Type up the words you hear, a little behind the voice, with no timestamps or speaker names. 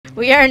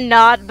We are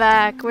not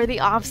back. We're the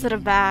opposite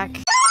of back.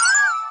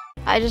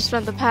 I just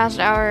spent the past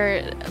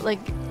hour,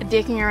 like,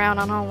 dicking around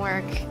on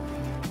homework.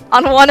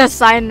 On one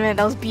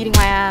assignment, I was beating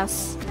my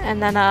ass.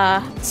 And then,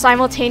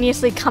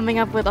 simultaneously coming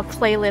up with a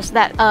playlist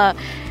that,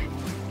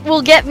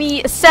 will get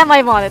me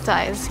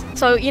semi-monetized.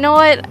 So, you know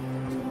what?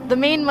 The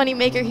main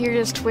moneymaker here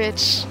is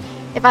Twitch.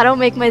 If I don't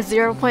make my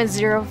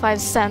 0.05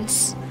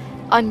 cents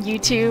on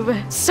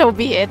YouTube, so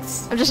be it.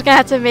 I'm just gonna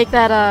have to make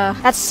that,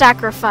 that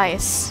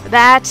sacrifice.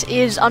 That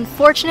is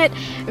unfortunate,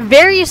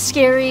 very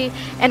scary,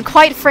 and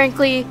quite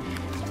frankly,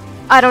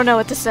 I don't know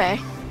what to say.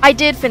 I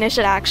did finish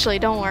it actually,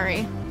 don't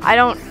worry.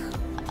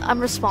 I'm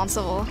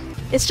responsible.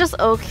 It's just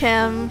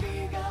OChem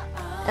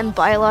and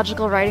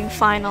biological writing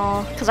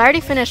final, because I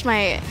already finished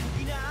my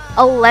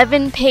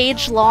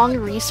 11-page long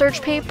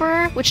research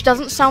paper, which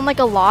doesn't sound like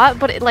a lot,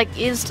 but it like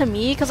is to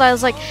me, because I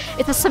was like,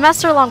 it's a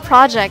semester-long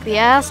project,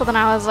 yeah? So then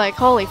I was like,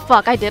 holy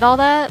fuck, I did all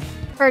that?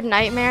 For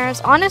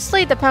nightmares?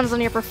 Honestly, it depends on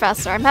your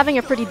professor. I'm having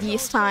a pretty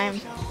decent time.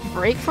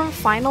 Break from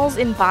finals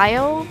in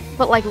bio?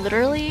 But like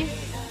literally?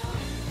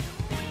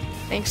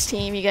 Thanks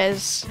team, you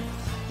guys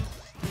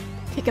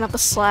picking up the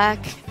slack.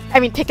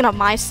 I mean, picking up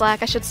my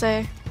slack, I should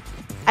say.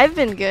 I've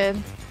been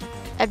good.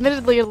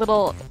 Admittedly a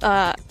little,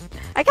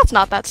 I guess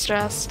not that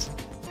stressed.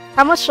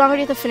 How much longer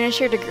do you have to finish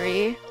your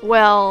degree?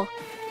 Well,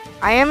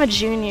 I am a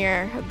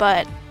junior,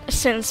 but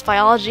since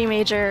biology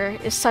major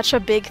is such a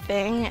big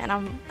thing, and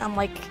I'm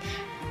like,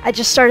 I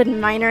just started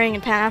minoring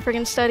in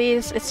Pan-African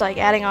studies, it's like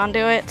adding on to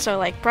it, so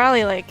like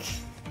probably like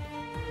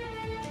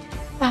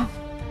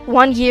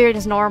 1 year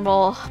is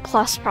normal,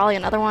 plus probably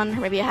another one,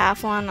 or maybe a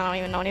half one, I don't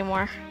even know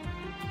anymore.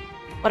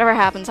 Whatever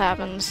happens,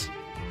 happens.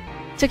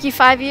 Took you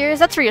 5 years?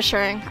 That's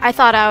reassuring. I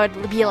thought I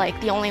would be like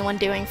the only one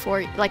doing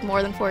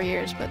more than 4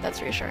 years, but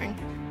that's reassuring.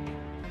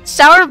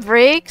 Sour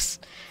Breaks?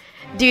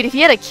 Dude, if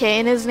he had a K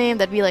in his name,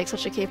 that'd be like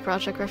such a K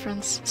Project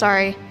reference.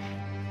 Sorry.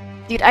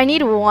 Dude, I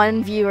need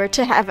one viewer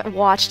to have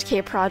watched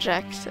K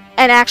Project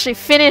and actually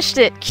finished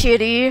it,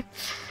 kitty.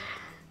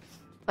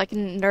 Like,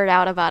 nerd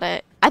out about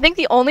it. I think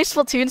the only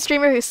Splatoon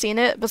streamer who's seen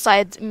it,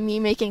 besides me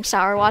making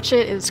Sour watch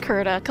it, is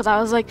Kurta, because I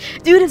was like,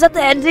 dude, is that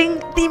the ending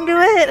theme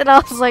to it? And I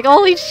was like,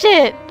 holy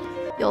shit!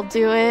 You'll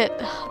do it.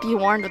 Be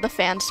warned with the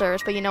fan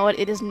service, but you know what?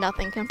 It is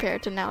nothing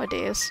compared to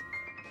nowadays.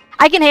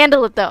 I can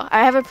handle it, though.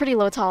 I have a pretty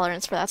low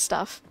tolerance for that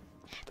stuff.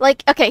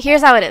 Like, okay,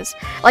 here's how it is.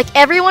 Like,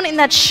 everyone in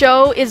that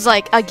show is,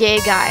 like, a gay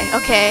guy,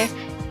 okay?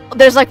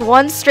 There's, like,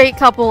 one straight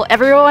couple,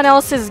 everyone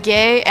else is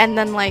gay, and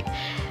then, like,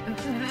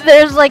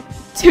 there's, like,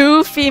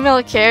 2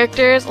 female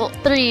characters, well,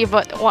 3,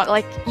 but one,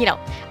 like, you know,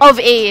 of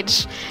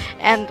age,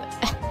 and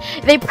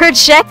they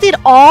project it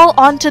all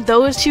onto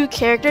those 2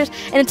 characters,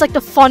 and it's like the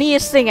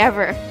funniest thing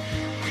ever.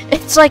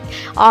 It's like,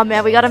 oh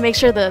man, we gotta make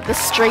sure the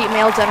straight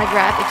male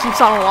demographic keeps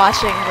on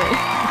watching, but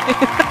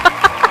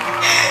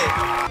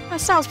that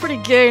sounds pretty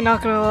gay,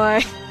 not gonna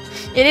lie.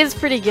 It is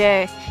pretty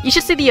gay. You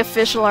should see the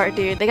official art,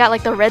 dude. They got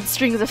like the red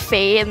strings of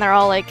fate, and they're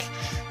all like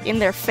in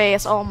their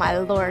face. Oh my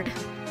lord.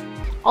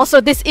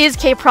 Also, this is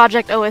K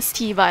Project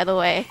OST, by the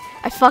way.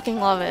 I fucking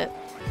love it.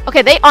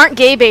 Okay, they aren't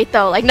gay bait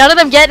though. Like, none of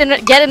them get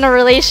in a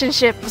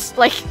relationship.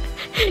 Like,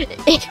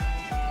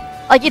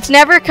 like, it's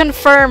never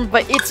confirmed,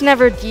 but it's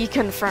never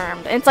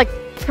deconfirmed. And it's like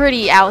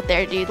pretty out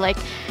there, dude. Like,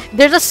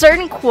 there's a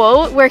certain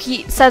quote where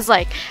he says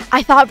like,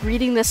 I thought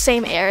breathing the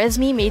same air as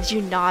me made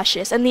you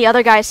nauseous. And the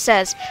other guy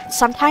says,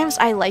 sometimes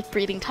I like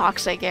breathing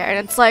toxic air.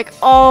 And it's like,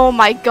 oh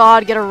my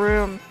god, get a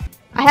room.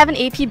 I have an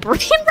AP brain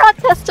rot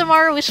test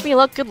tomorrow. Wish me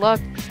luck, good luck.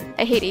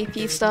 I hate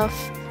AP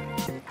stuff.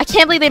 I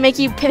can't believe they make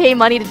you pay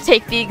money to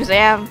take the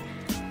exam.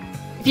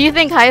 If you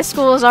think high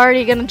school is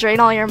already gonna drain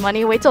all your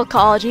money, wait till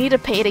college. You need to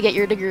pay to get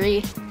your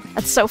degree.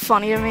 That's so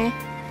funny to me.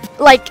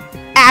 Like,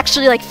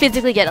 actually, like,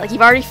 physically get it. Like,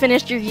 you've already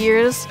finished your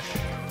years.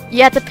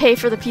 You have to pay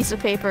for the piece of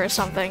paper or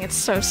something. It's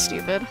so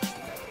stupid.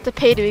 To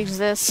pay to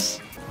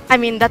exist. I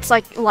mean, that's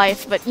like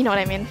life, but you know what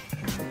I mean.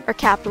 Or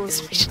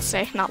capitalism, we should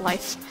say, not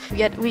life.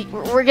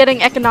 We're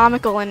getting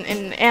economical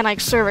in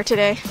Anike's server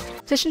today.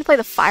 Petition to play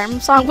the Fireman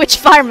song? Which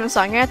Fireman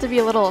song? You're gonna have to be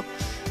a little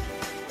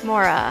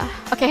more,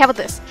 Okay, how about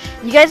this?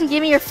 You guys can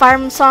give me your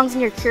Fireman songs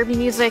and your Kirby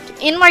music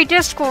in my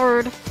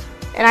Discord,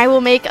 and I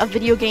will make a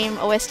video game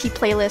OST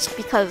playlist,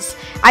 because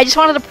I just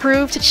wanted to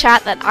prove to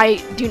chat that I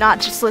do not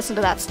just listen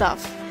to that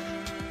stuff.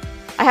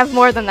 I have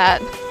more than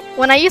that.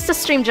 When I used to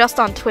stream just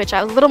on Twitch,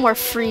 I was a little more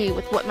free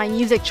with what my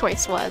music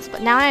choice was,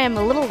 but now I am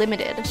a little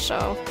limited,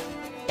 so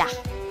yeah.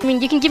 I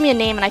mean, you can give me a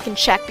name and I can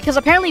check, because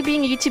apparently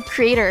being a YouTube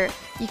creator,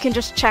 you can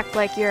just check,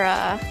 like, your,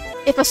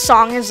 if a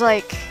song is,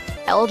 like,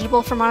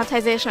 eligible for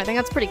monetization. I think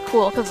that's pretty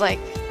cool, because, like,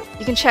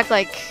 you can check,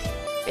 like,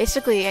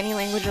 basically any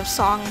language of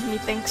song,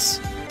 methinks.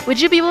 Would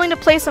you be willing to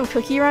play some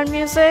Cookie Run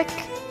music?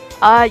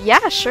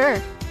 Yeah,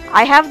 sure.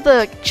 I have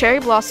the Cherry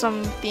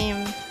Blossom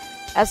theme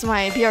as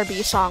my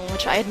BRB song,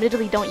 which I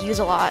admittedly don't use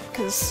a lot,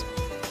 because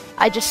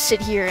I just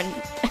sit here and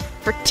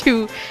for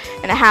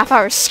 2.5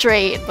 hours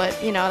straight,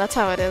 but, you know, that's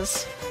how it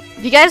is.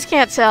 If you guys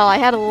can't tell, I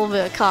had a little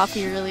bit of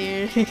coffee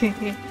earlier.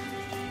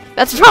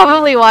 That's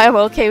probably why I'm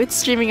okay with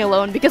streaming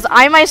alone, because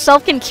I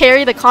myself can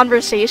carry the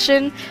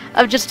conversation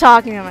of just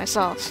talking to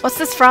myself. What's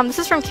this from? This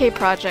is from K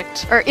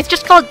Project. Or it's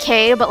just called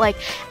K, but like,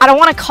 I don't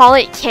want to call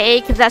it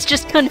K because that's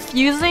just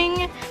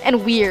confusing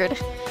and weird.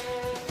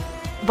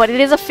 But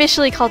it is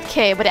officially called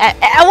K, but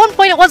at one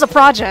point it was a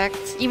project,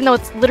 even though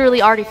it's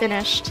literally already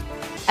finished.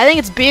 I think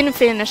it's been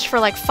finished for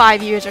like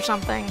 5 years or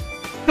something.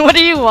 What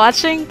are you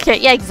watching? K,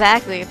 yeah,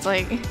 exactly. It's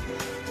like,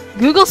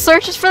 Google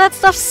searches for that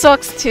stuff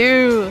sucks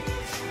too.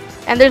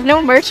 And there's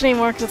no merch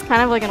anymore because it's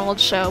kind of like an old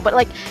show. But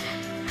like,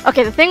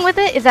 okay, the thing with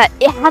it is that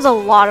it has a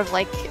lot of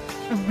like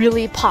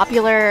really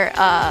popular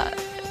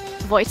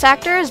voice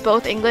actors,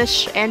 both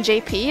English and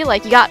JP.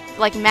 Like you got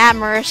like Matt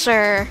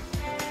Mercer,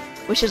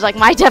 which is like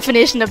my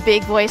definition of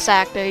big voice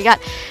actor. You got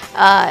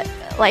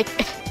like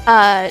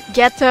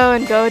Geto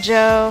and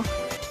Gojo.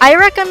 I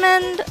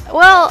recommend,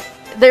 well,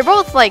 they're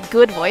both like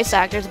good voice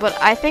actors, but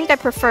I think I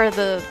prefer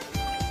the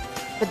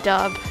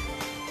dub.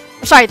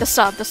 Sorry, the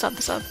sub.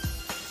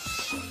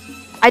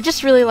 I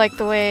just really like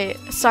the way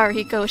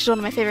Saruhiko, which is one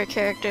of my favorite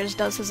characters,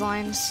 does his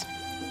lines.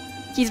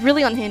 He's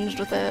really unhinged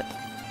with it.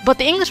 But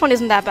the English one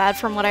isn't that bad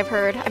from what I've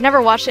heard. I've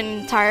never watched it in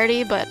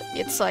entirety, but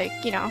it's like,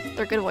 you know,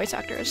 they're good voice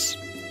actors.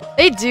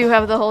 They do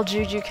have the whole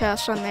Juju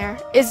cast on there.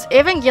 Is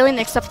Evangelion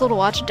acceptable to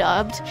watch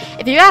dubbed?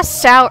 If you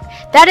ask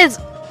that is...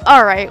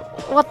 Alright,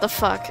 what the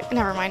fuck?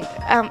 Never mind.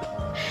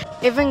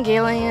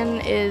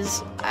 Evangelion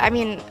is... I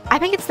mean, I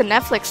think it's the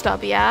Netflix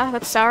dub, yeah,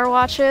 that Sour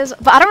watches.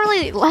 But I don't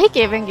really like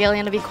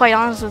Evangelion, to be quite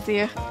honest with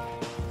you.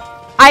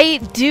 I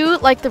do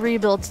like the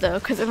rebuilds, though,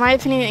 because in my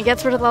opinion, it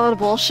gets rid of a lot of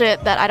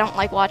bullshit that I don't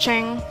like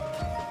watching.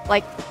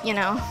 Like, you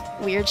know,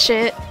 weird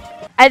shit.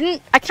 I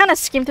kind of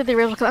skimmed through the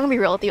original, because I'm gonna be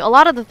real with you. A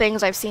lot of the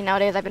things I've seen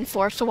nowadays, I've been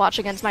forced to watch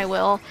against my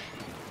will.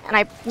 And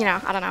I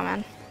don't know,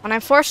 man. When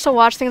I'm forced to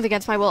watch things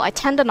against my will, I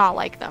tend to not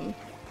like them.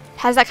 It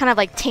has that kind of,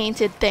 like,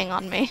 tainted thing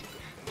on me.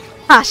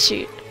 Ah,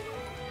 shoot.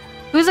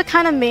 Who's the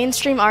kind of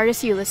mainstream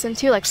artist you listen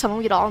to, like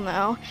someone we'd all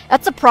know?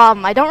 That's a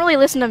problem. I don't really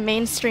listen to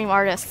mainstream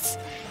artists.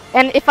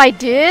 And if I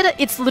did,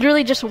 it's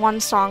literally just one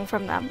song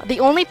from them. The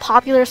only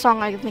popular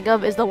song I can think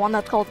of is the one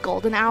that's called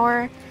Golden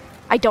Hour.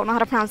 I don't know how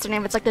to pronounce their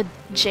name. It's like the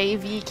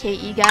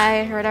JVKE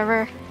guy or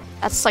whatever.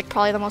 That's like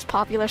probably the most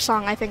popular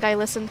song I think I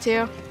listen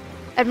to.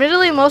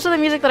 Admittedly, most of the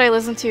music that I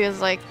listen to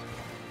is like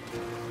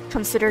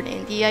considered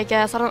indie, I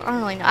guess. I don't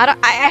really know.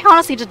 I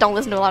honestly just don't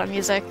listen to a lot of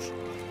music.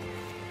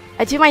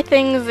 I do my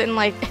things in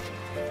like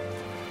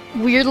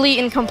weirdly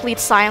incomplete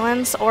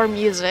silence or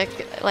music.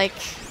 Like,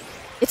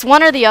 it's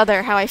one or the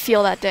other how I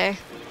feel that day.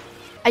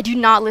 I do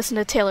not listen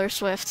to Taylor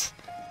Swift.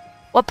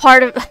 What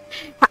part of...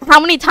 How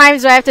many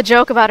times do I have to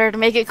joke about her to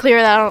make it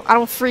clear that I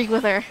don't freak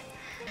with her?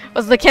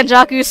 Was the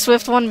Kenjaku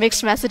Swift one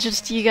mixed messages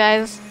to you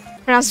guys?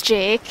 Pronounced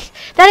Jake?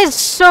 That is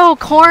so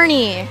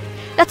corny!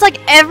 That's like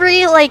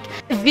every, like,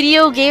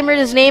 video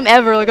gamer's name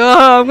ever. Like,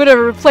 oh, I'm gonna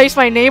replace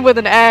my name with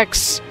an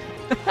X.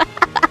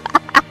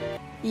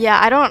 Yeah,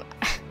 I don't...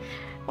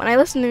 When I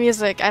listen to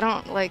music, I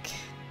don't, like...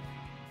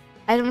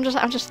 I'm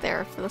just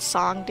there for the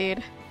song,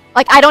 dude.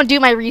 Like, I don't do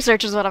my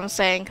research is what I'm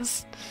saying,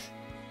 because...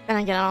 Then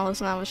again, I don't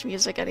listen to that much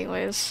music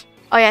anyways.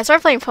 Oh yeah, I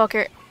started playing Poke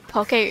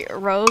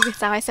Rogue, is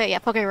that how I say it? Yeah,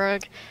 Poke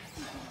Rogue.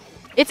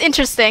 It's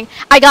interesting.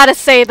 I gotta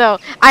say though,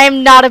 I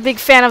am not a big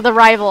fan of the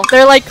rival.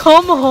 They're like,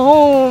 come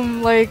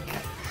home, like...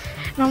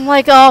 And I'm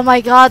like, oh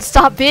my god,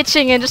 stop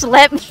bitching and just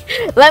let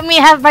me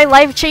have my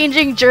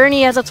life-changing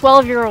journey as a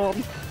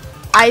 12-year-old.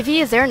 Ivy,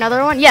 is there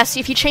another one? Yes,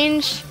 if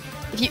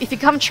you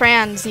become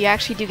trans, you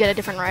actually do get a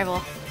different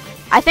rival.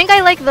 I think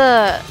I like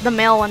the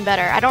male one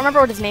better. I don't remember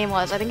what his name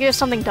was. I think it was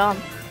something dumb.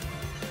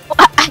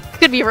 Well, I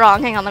could be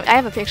wrong. Hang on, I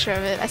have a picture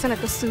of it. I sent it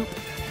to Soup.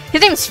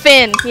 His name's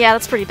Finn. Yeah,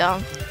 that's pretty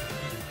dumb.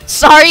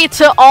 Sorry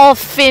to all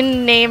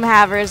Finn name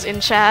havers in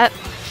chat.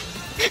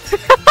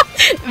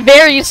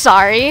 Very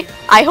sorry.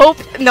 I hope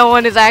no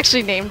one is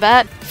actually named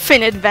that.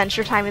 Finn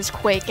Adventure Time is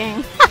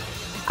quaking.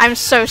 I'm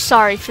so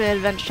sorry, Finn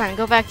Adventure Time.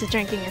 Go back to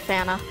drinking your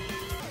Fanta.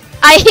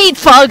 I hate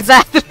Pug's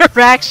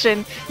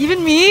interaction.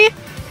 Even me?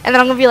 And then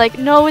I'm gonna be like,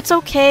 no, it's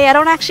okay. I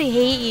don't actually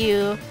hate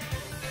you.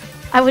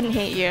 I wouldn't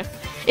hate you.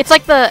 It's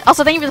like the...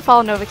 Also, thank you for the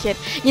follow, Nova Kid.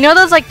 You know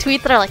those like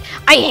tweets that are like,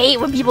 I hate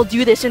when people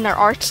do this in their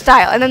art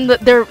style. And then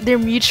their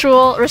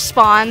mutual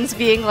response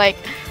being like,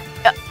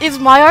 is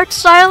my art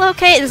style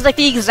okay? It's like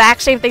the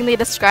exact same thing they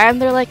describe.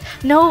 They're like,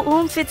 no,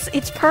 oomph,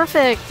 it's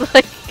perfect.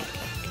 Like,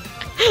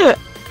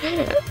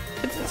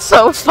 it's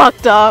so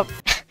fucked up.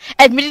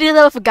 Admittedly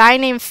though, if a guy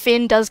named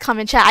Finn does come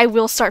in chat, I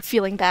will start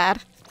feeling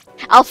bad.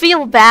 I'll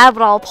feel bad,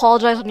 but I'll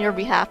apologize on your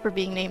behalf for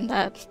being named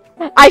that.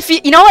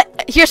 You know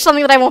what? Here's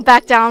something that I won't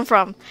back down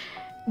from.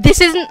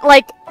 This isn't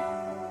like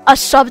a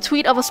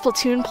subtweet of a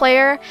Splatoon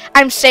player.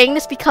 I'm saying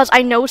this because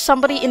I know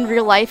somebody in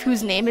real life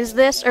whose name is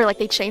this, or like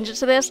they changed it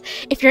to this.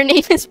 If your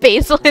name is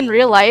Basil in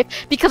real life,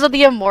 because of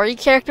the Amori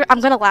character, I'm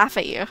gonna laugh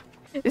at you.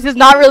 This is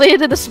not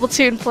related to the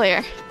Splatoon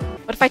player.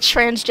 What if I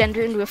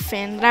transgender into a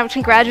Finn? Then I would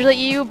congratulate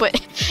you, but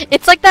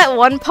it's like that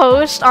one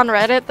post on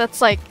Reddit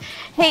that's like,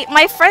 hey,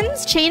 my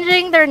friend's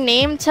changing their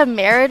name to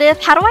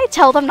Meredith. How do I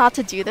tell them not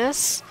to do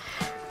this?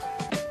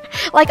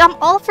 Like, I'm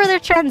all for their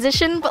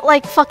transition, but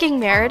like, fucking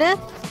Meredith?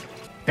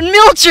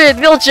 Mildred!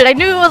 Mildred! I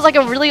knew it was like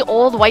a really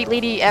old white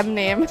lady M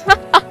name.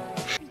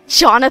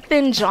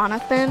 Jonathan?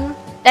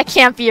 That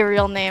can't be a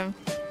real name.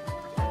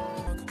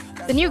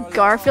 The new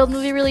Garfield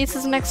movie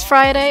releases next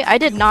Friday? I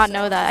did not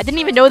know that. I didn't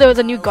even know there was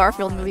a new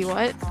Garfield movie,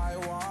 what?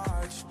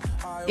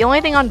 The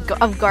only thing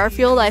of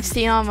Garfield I've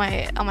seen on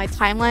my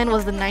timeline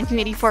was the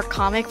 1984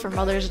 comic for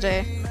Mother's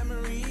Day.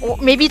 Or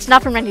maybe it's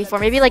not from 1984,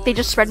 maybe like they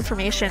just spread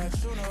information.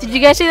 Did you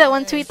guys see that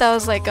one tweet that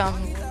was like,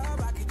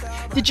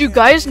 did you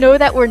guys know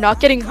that we're not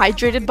getting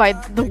hydrated by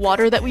the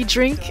water that we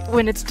drink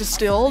when it's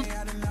distilled?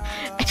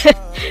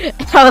 And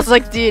I was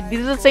like, dude, these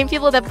are the same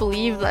people that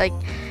believe like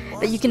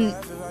that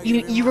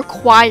you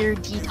require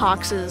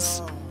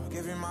detoxes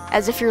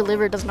as if your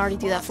liver doesn't already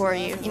do that for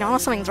you. You know,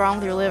 unless something's wrong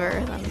with your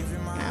liver, then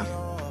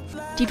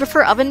yeah. Do you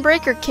prefer Oven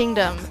Break or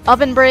Kingdom?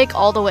 Oven Break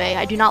all the way.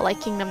 I do not like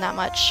Kingdom that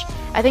much.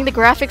 I think the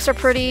graphics are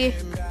pretty,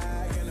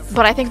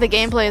 but I think the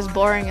gameplay is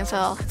boring as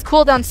hell. It's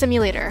cooldown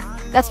simulator.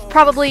 That's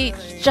probably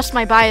just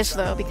my bias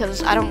though,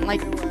 because I don't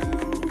like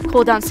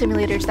cooldown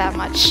simulators that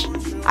much.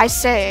 I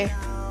say,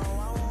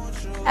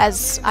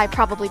 as I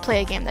probably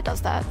play a game that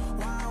does that.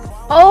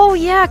 Oh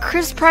yeah,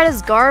 Chris Pratt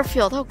is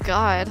Garfield. Oh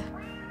god.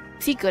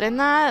 Is he good in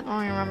that? I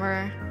don't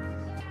remember.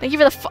 Thank you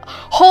for the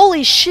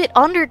holy shit,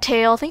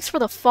 Undertale. Thanks for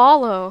the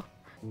follow.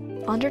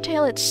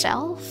 Undertale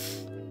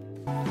itself?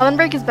 Oven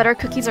Break is better,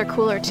 cookies are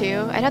cooler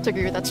too. I'd have to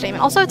agree with that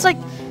statement. Also, it's like,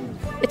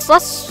 it's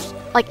less,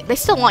 like, they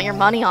still want your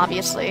money,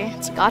 obviously.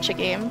 It's a gacha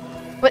game.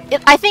 But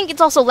I think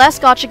it's also less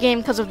gacha game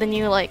because of the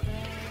new, like,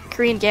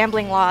 Korean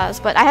gambling laws.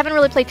 But I haven't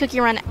really played Cookie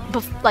Run,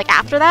 like,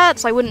 after that,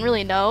 so I wouldn't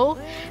really know.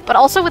 But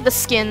also with the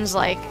skins,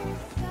 like,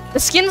 the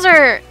skins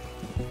are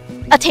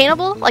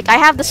attainable. Like, I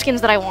have the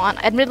skins that I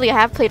want. Admittedly, I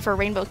have played for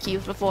Rainbow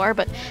Cubes before,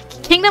 but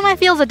Kingdom, I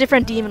feel, is a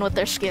different demon with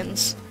their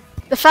skins.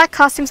 The fact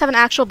costumes have an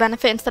actual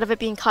benefit instead of it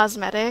being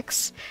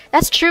cosmetics.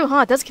 That's true, huh?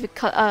 It does give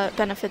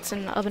benefits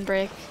in Oven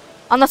Break.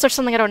 Unless there's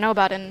something I don't know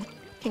about in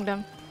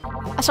Kingdom.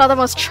 I saw the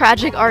most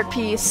tragic art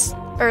piece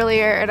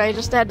earlier, and I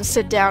just had to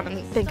sit down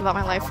and think about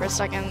my life for a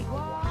second.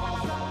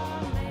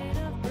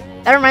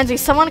 That reminds me,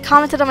 someone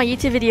commented on my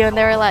YouTube video and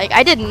they were like,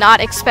 I did not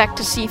expect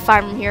to see Fire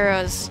Emblem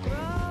Heroes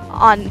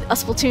on a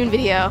Splatoon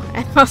video.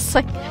 And I was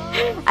like,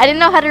 I didn't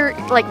know how to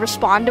like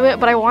respond to it,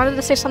 but I wanted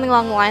to say something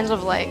along the lines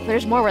of like,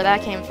 there's more where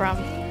that came from.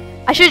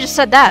 I should have just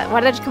said that. Why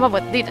did I just come up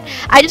with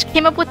I just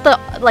came up with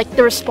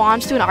the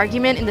response to an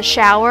argument in the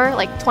shower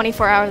like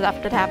 24 hours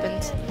after it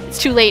happened. It's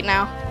too late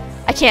now.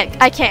 I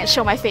can't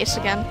show my face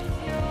again.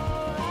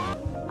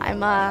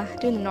 I'm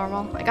doing the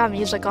normal. I got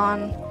music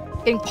on.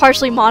 Getting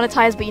partially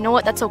monetized, but you know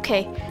what? That's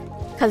okay.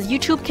 Because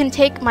YouTube can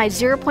take my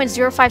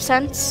 0.05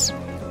 cents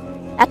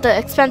at the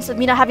expense of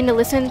me not having to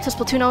listen to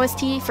Splatoon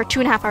OST for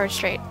 2.5 hours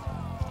straight.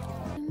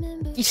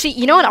 You see,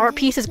 you know an art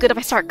piece is good if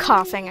I start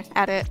coughing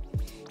at it.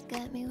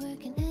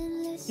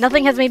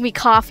 Nothing has made me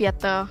cough yet,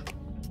 though.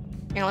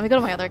 Hang on, let me go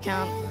to my other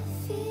account.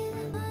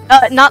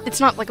 It's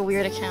not like a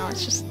weird account,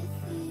 it's just...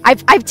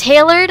 I've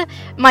tailored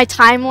my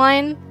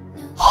timeline.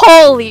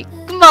 Holy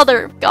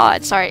mother of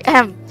God, sorry.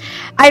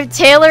 I've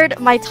tailored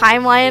my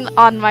timeline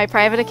on my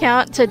private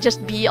account to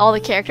just be all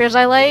the characters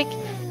I like.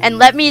 And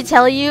let me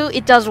tell you,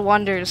 it does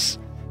wonders.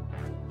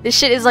 This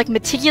shit is like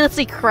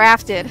meticulously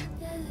crafted.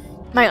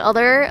 My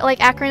other like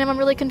acronym I'm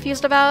really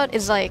confused about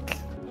is like...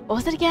 What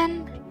was it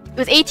again? It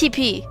was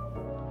ATP.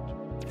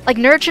 Like,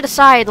 nurtured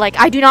aside, like,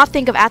 I do not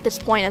think of at this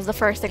point as the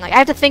first thing. Like, I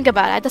have to think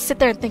about it. I have to sit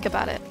there and think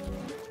about it.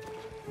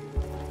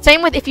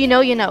 Same with if you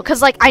know, you know.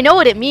 Because, like, I know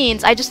what it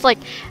means. I just, like,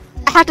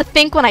 I have to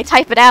think when I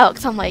type it out.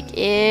 Because I'm like,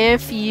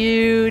 if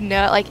you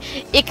know, like,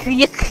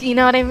 you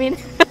know what I mean?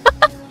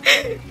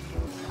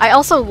 I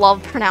also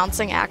love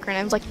pronouncing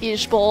acronyms, like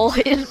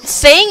Ijbol.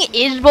 Saying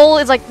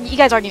Ijbol is like, you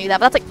guys already knew that,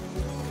 but that's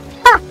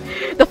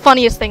like, the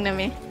funniest thing to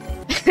me.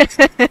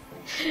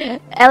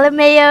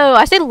 LMAO.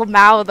 I say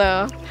Lamau,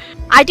 though.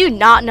 I do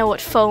not know what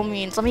foe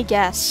means. Let me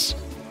guess.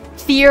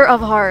 Fear of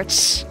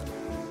hearts.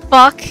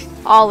 Fuck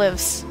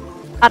olives.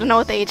 I don't know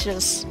what the H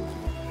is.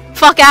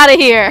 Fuck out of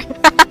here.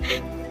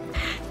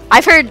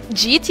 I've heard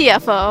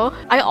GTFO.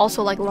 I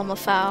also like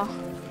Lumafao.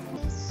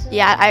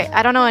 Yeah,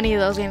 I don't know any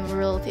of those games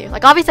real with you.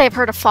 Like, obviously I've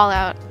heard of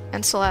Fallout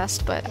and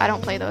Celeste, but I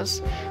don't play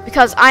those.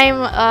 Because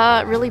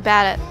I'm really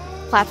bad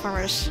at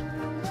platformers.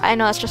 I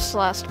know that's just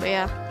Celeste, but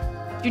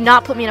yeah. Do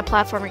not put me in a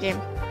platformer game.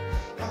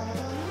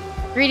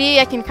 3D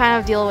I can kind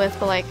of deal with,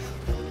 but like,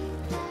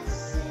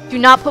 do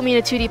not put me in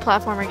a 2D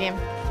platformer game.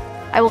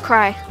 I will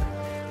cry.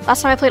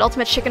 Last time I played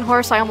Ultimate Chicken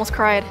Horse, I almost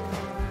cried.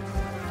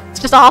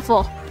 It's just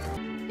awful.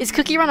 Is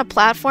Cookie Run a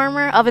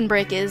platformer? Oven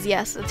Break is,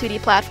 yes, a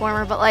 2D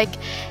platformer, but like,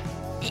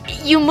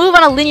 you move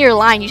on a linear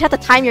line. You just have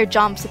to time your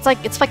jumps. It's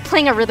like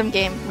playing a rhythm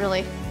game,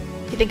 really,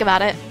 if you think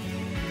about it.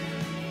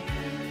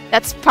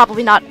 That's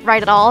probably not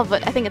right at all,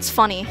 but I think it's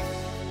funny.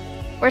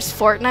 Where's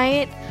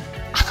Fortnite?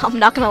 I'm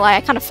not gonna lie,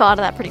 I kind of fell out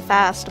of that pretty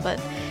fast,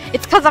 but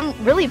it's because I'm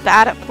really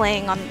bad at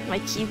playing on my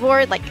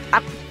keyboard. Like,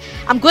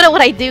 I'm good at what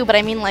I do, but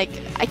I mean, like,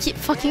 I keep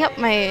fucking up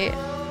my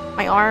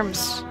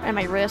arms and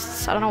my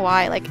wrists. I don't know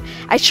why. Like,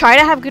 I try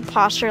to have good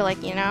posture,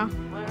 like, you know.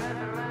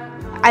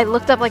 I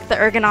looked up like the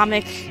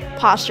ergonomic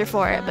posture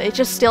for it, but it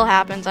just still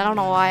happens. I don't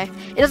know why.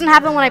 It doesn't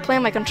happen when I play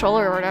on my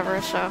controller or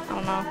whatever, so I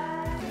don't know.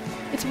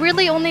 It's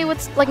weirdly only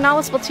with, like, not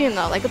with Splatoon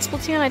though. Like with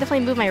Splatoon, I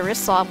definitely move my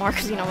wrists a lot more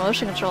because, you know,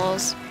 motion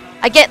controls.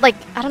 I get, like,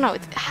 I don't know,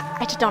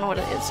 I just don't know what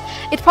it is.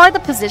 It's probably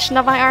the position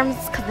of my arms,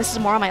 because this is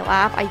more on my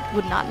lap. I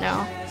would not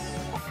know.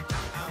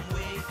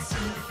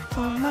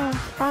 For my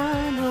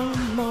final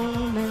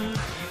moment.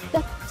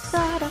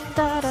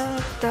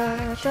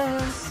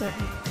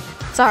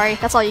 Sorry,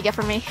 that's all you get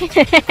from me.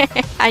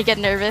 I get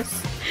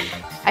nervous.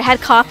 I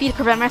had coffee to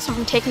prevent myself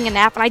from taking a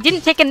nap, and I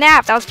didn't take a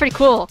nap! That was pretty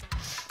cool.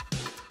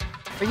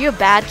 Were you a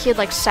bad kid,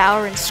 like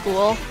sour in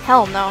school?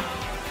 Hell no.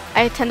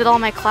 I attended all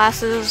my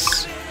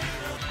classes.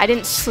 I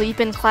didn't sleep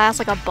in class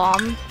like a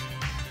bum.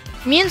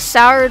 Me and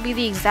Sour would be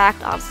the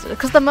exact opposite,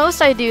 because the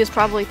most I do is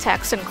probably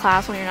text in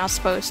class when you're not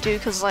supposed to,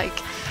 because, like,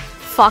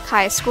 fuck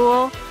high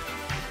school.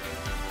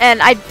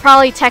 And I'd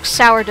probably text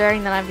Sour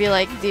during then, I'd be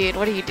like, dude,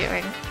 what are you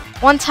doing?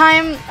 One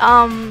time,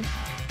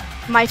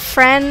 my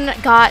friend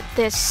got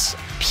this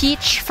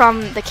peach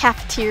from the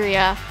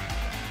cafeteria,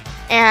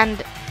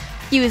 and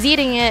he was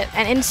eating it,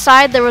 and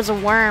inside there was a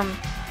worm.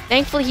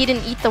 Thankfully he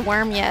didn't eat the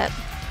worm yet.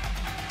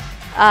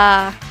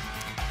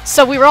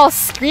 So we were all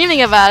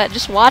screaming about it,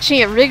 just watching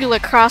it wriggle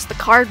across the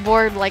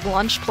cardboard, like,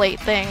 lunch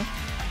plate thing.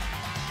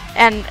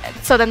 And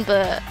so then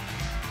the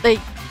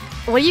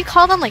what do you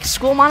call them? Like,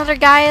 school monitor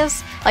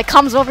guys? Like,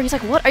 comes over, he's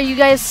like, what are you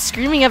guys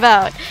screaming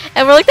about?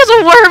 And we're like, there's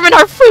a worm in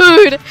our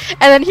food!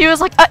 And then he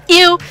was like,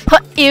 ew,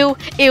 ew,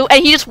 ew,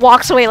 and he just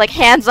walks away, like,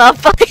 hands up.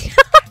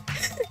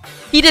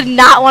 He did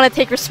not want to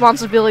take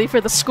responsibility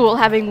for the school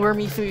having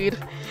wormy food.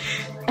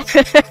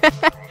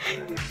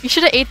 You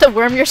should have ate the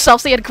worm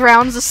yourself so you had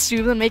grounds to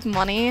sue and make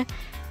money.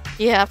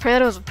 Yeah, pray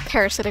that it was a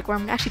parasitic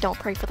worm. Actually, don't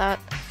pray for that.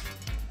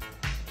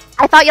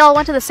 I thought y'all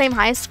went to the same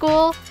high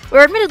school. We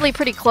were admittedly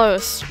pretty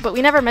close, but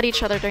we never met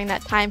each other during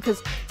that time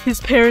because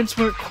his parents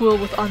weren't cool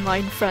with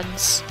online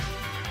friends.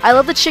 I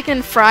love the chicken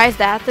and fries,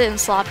 that and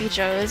Sloppy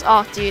Joes.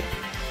 Oh, dude.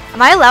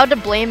 Am I allowed to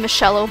blame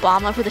Michelle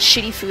Obama for the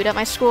shitty food at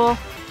my school?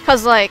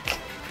 Because, like,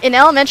 in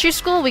elementary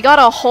school, we got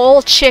a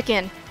whole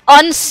chicken.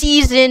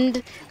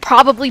 Unseasoned,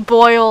 probably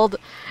boiled.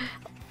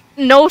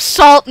 No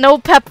salt, no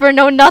pepper,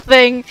 no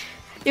nothing.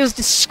 It was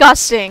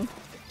disgusting.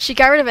 She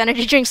got rid of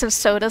energy drinks and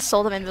sodas,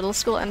 sold them in middle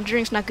school. Energy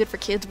drinks not good for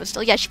kids, but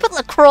still, yeah, she put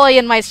LaCroix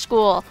in my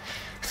school.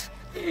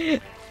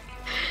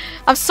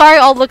 I'm sorry,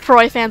 all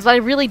LaCroix fans, but I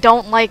really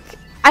don't like.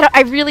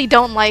 I really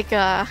don't like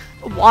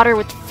water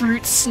with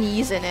fruit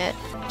sneeze in it.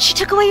 She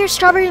took away your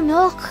strawberry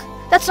milk.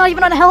 That's not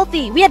even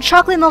unhealthy. We had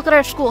chocolate milk at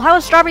our school. How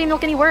is strawberry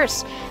milk any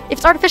worse? If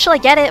it's artificial, I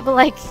get it, but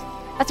like,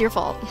 that's your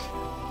fault.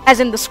 As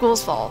in the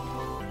school's fault.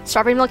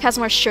 Strawberry milk has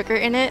more sugar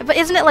in it, but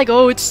isn't it like,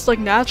 oh, it's like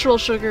natural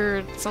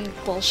sugar, some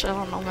bullshit, I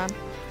don't know, man.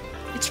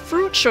 It's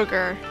fruit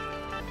sugar.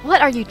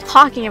 What are you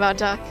talking about,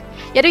 Duck?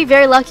 You had to be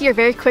very lucky or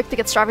very quick to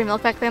get strawberry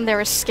milk back then. They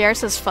were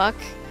scarce as fuck.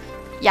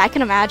 Yeah, I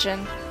can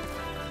imagine.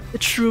 The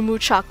True Moo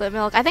chocolate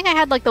milk. I think I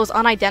had like those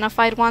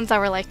unidentified ones that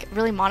were like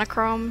really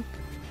monochrome.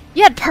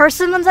 You had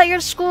persimmons at your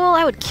school?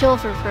 I would kill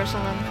for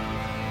persimmon.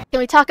 Can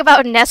we talk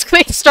about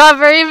Nesquik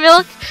strawberry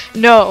milk?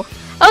 No.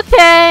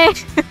 Okay.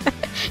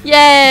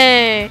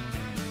 Yay.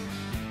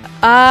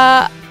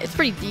 It's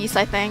pretty decent,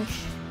 I think.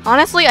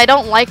 Honestly, I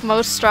don't like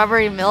most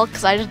strawberry milk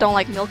because I just don't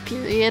like milk,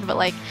 period. But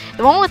like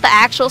the one with the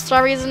actual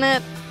strawberries in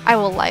it, I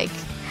will like.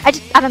 I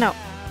don't know.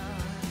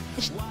 I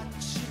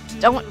just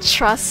don't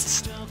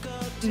trust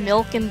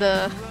milk in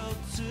the.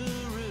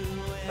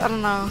 I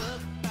don't know.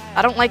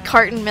 I don't like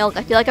carton milk.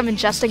 I feel like I'm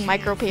ingesting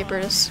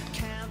micropapers,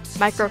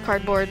 micro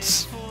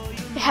cardboards.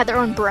 They had their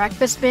own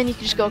breakfast bin. You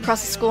could just go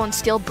across the school and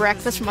steal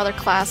breakfast from other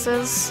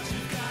classes.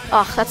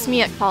 Ugh, that's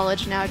me at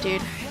college now,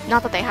 dude.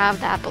 Not that they have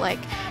that, but like,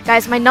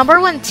 guys, my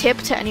 #1 tip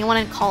to anyone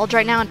in college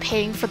right now and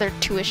paying for their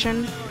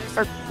tuition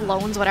or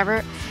loans,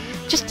 whatever,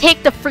 just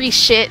take the free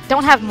shit.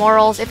 Don't have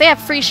morals. If they have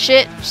free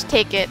shit, just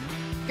take it.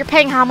 You're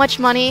paying how much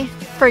money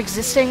for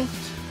existing?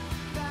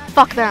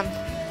 Fuck them.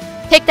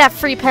 Take that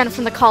free pen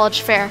from the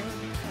college fair.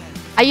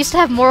 I used to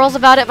have morals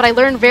about it, but I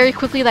learned very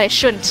quickly that I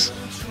shouldn't.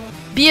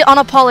 Be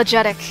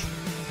unapologetic.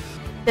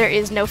 There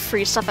is no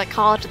free stuff at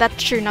college.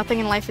 That's true. Nothing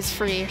in life is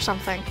free or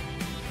something.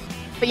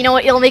 But you know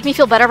what? It'll make me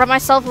feel better about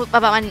myself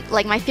about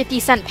my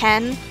 50-cent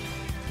pen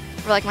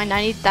for like my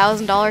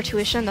 $90,000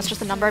 tuition. That's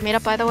just a number I made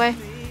up, by the way.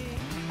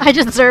 I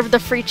deserve the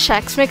free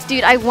Chex Mix,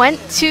 dude. I went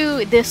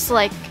to this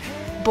like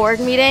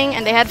board meeting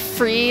and they had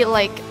free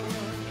like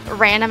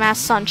random ass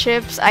Sun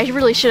Chips. I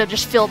really should have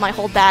just filled my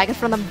whole bag in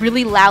front of them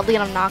really loudly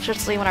and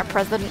obnoxiously when our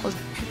president was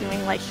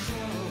doing like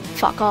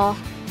fuck all,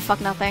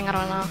 fuck nothing. I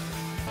don't know.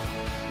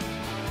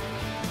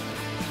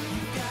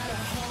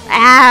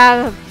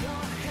 Ah.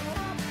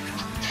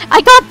 I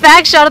got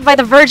backshotted by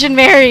the Virgin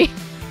Mary!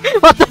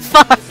 What the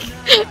fuck?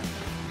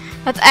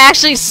 That's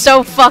actually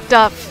so fucked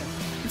up.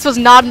 This was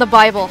not in the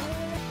Bible.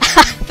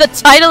 The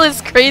title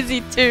is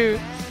crazy too.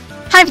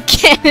 I'm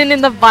canon in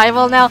the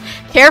Bible now.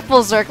 Careful,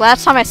 Zerk.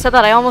 Last time I said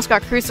that I almost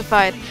got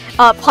crucified.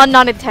 Pun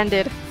not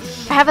intended.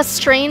 I have a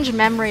strange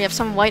memory of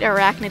some white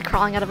arachnid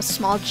crawling out of a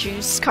small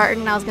juice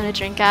carton I was gonna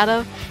drink out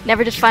of.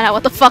 Never did find out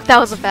what the fuck that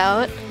was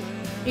about.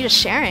 You're just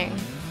sharing.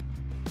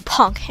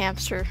 Punk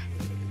hamster.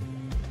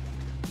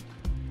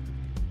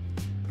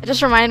 It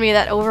just reminded me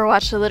that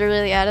Overwatch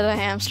literally added a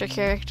hamster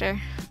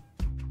character.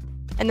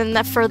 And then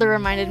that further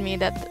reminded me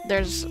that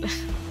there's...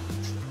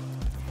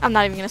 I'm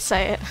not even gonna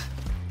say it.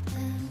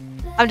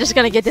 I'm just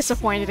gonna get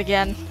disappointed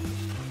again.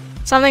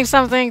 Something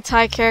something,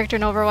 Thai character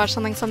in Overwatch,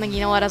 something something, you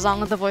know what, as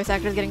long as the voice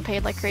actor is getting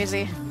paid like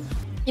crazy.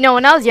 You know,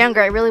 when I was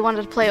younger, I really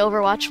wanted to play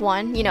Overwatch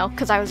 1, you know,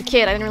 because I was a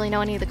kid, I didn't really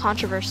know any of the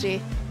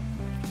controversy.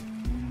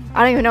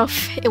 I don't even know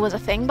if it was a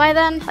thing by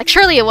then. Like,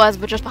 surely it was,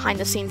 but just behind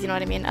the scenes, you know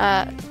what I mean?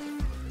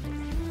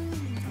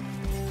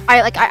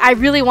 I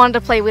really wanted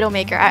to play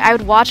Widowmaker. I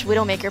would watch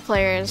Widowmaker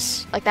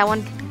players, like that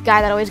one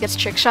guy that always gets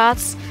trick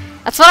shots.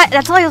 That's what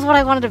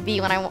I wanted to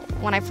be when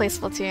I play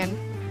Splatoon.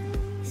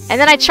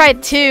 And then I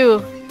tried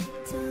 2,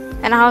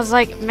 and I was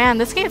like, man,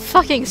 this game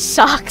fucking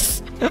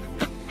sucks.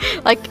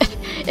 Like,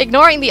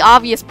 ignoring the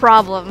obvious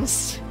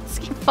problems, this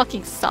game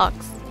fucking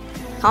sucks.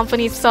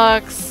 Company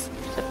sucks.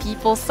 The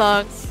people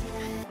sucks.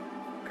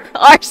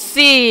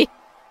 RC!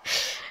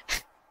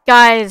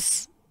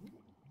 Guys,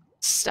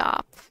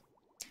 stop.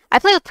 I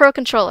play with Pro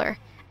Controller.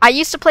 I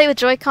used to play with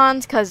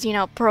Joy-Cons because, you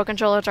know, Pro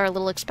Controllers are a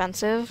little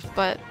expensive,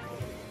 but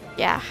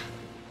yeah.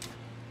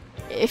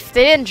 If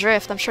they didn't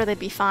drift, I'm sure they'd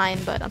be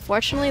fine, but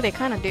unfortunately, they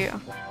kind of do.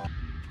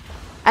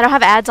 I don't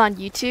have ads on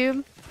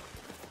YouTube.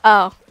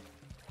 Oh.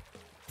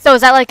 So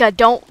is that like a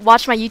don't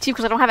watch my YouTube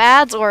because I don't have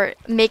ads, or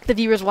make the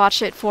viewers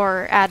watch it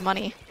for ad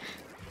money?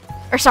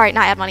 Or sorry,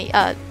 not ad money,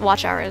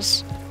 watch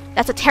hours.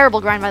 That's a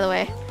terrible grind, by the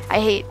way. I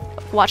hate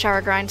watch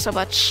hour grind so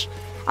much.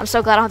 I'm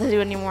so glad I don't have to do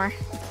it anymore.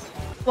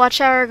 Watch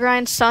hour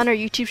grind son or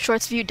YouTube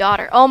shorts view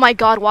daughter. Oh my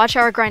god, watch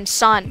hour grind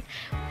son.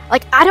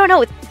 Like, I don't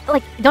know,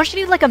 like, don't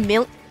you need like a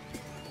million?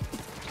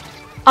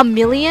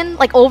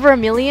 Like over a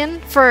million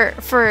for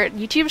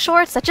YouTube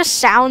shorts? That just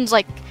sounds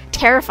like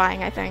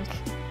terrifying, I think.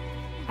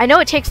 I know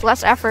it takes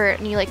less effort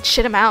and you like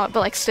shit them out, but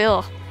like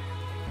still.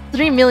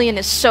 3 million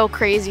is so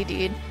crazy,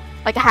 dude.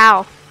 Like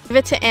how? Give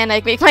it to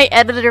Anike, make my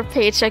editor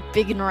paycheck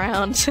big and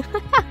round.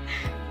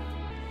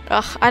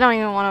 Ugh, I don't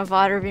even want to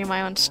VOD review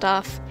my own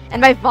stuff.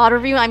 And by VOD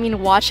review, I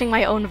mean watching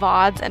my own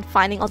VODs and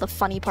finding all the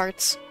funny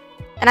parts.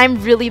 And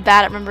I'm really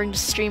bad at remembering to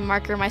stream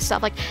marker my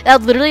stuff. Like, that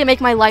would literally make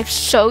my life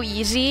so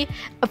easy,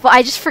 but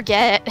I just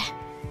forget.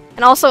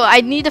 And also, I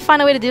need to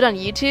find a way to do it on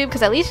YouTube,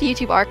 because at least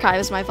YouTube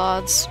archives my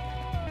VODs.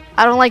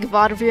 I don't like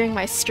VOD reviewing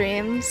my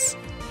streams.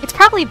 It's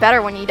probably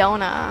better when you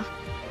don't,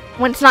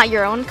 when it's not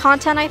your own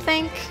content, I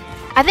think.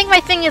 I think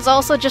my thing is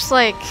also just,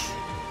 like,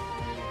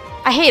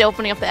 I hate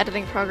opening up the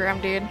editing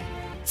program, dude.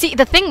 See,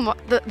 the thing, what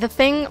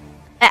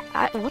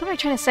am I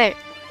trying to say?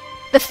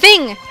 The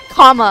thing,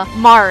 comma,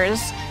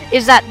 Mars,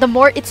 is that the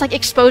more, it's like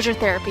exposure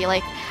therapy.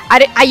 Like,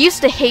 I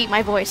used to hate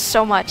my voice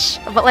so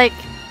much, but like,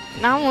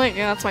 now I'm like,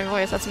 yeah, that's my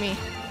voice, that's me.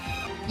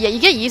 Yeah, you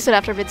get used to it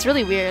after, but it's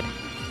really weird.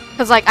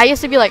 Because like, I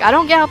used to be like, I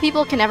don't get how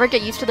people can never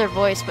get used to their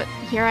voice, but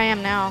here I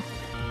am now.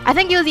 I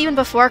think it was even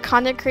before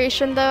content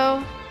creation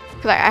though,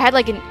 because I had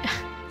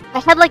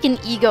like an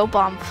ego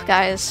bump,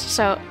 guys.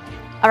 So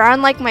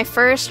around like my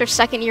first or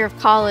second year of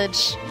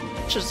college,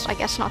 which was I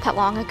guess not that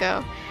long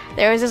ago,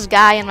 there was this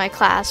guy in my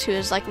class who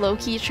was like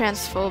low-key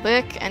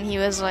transphobic, and he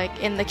was like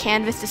in the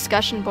Canvas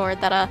discussion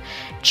board that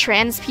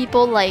trans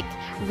people like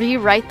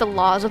rewrite the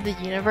laws of the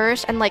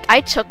universe, and like I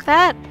took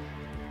that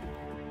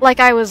like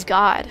I was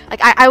God.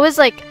 Like I was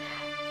like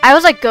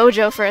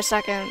Gojo for a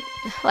second.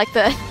 Like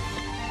the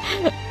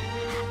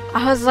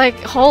I was like,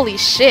 holy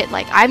shit,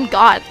 like I'm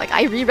God. Like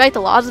I rewrite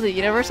the laws of the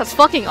universe. That's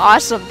fucking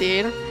awesome,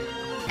 dude.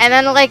 And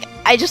then like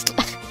I just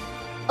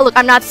look,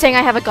 I'm not saying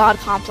I have a God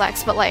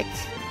complex, but like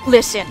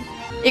listen.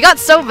 It got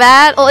so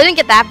bad. Well, it didn't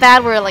get that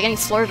bad where like any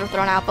slurs were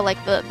thrown out, but like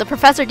the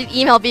professor did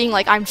email being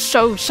like, I'm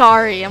so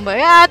sorry. I'm like,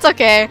 yeah, it's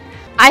okay.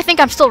 I think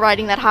I'm still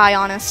riding that high,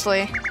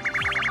 honestly.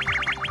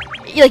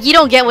 Like, you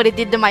don't get what it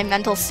did to my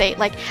mental state.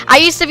 Like, I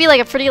used to be like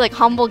a pretty like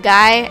humble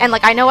guy, and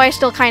like I know I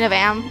still kind of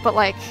am, but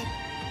like,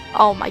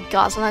 oh my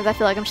god, sometimes I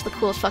feel like I'm just the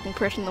coolest fucking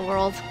person in the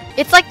world.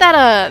 It's like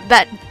that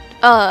that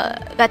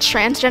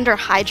transgender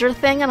Hydra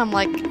thing, and I'm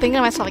like thinking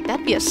to myself like,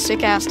 that'd be a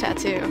sick ass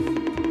tattoo.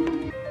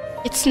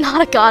 It's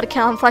not a god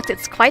complex,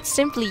 it's quite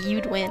simply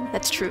you'd win.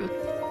 That's true.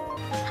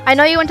 I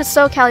know you went to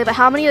SoCal, but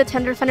how many of the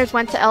Tender Defenders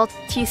went to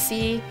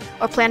LTC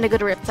or plan to go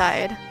to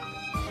Riptide?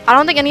 I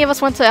don't think any of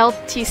us went to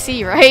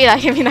LTC, right? I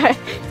mean,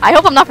 I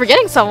hope I'm not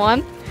forgetting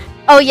someone.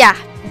 Oh yeah,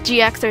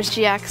 GX, there's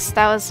GX.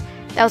 That was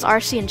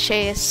RC and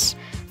Chase.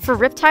 For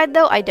Riptide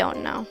though, I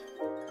don't know.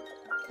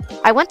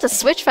 I went to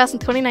Switch Fest in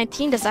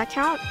 2019, does that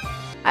count?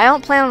 I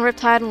don't plan on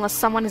Riptide unless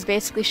someone is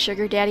basically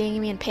sugar daddying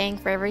me and paying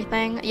for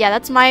everything. Yeah,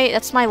 that's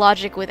my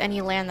logic with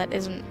any land that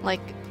isn't,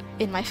 like,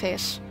 in my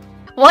face.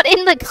 What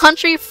in the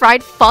country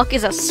fried fuck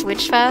is a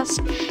Switch Fest?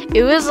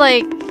 It was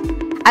like,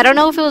 I don't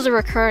know if it was a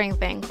recurring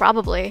thing,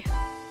 probably.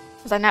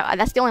 Because I know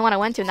that's the only one I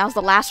went to, and that was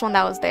the last one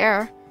that was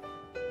there.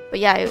 But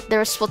yeah, there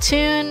was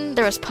Splatoon,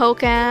 there was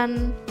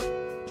Pokken.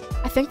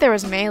 I think there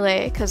was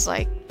Melee, because,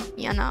 like,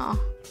 you know.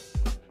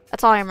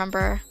 That's all I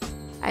remember.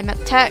 I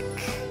met Tech.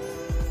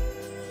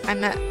 I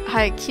met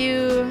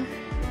Haikyuu,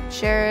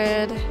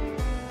 Jared.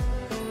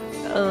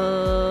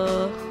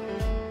 I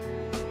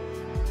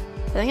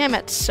think I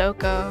met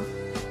Soko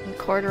and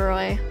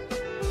Corduroy.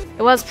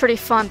 It was pretty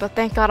fun, but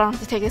thank God I don't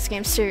have to take this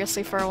game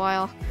seriously for a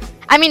while.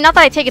 I mean, not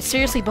that I take it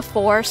seriously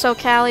before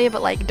SoCali,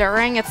 but like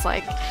during, it's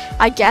like,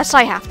 I guess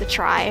I have to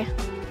try.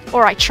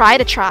 Or I try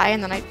to try,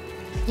 and then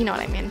you know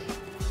what I mean.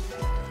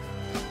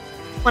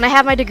 When I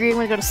have my degree, I'm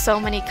gonna go to so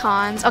many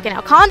cons. Okay,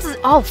 now cons is,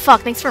 oh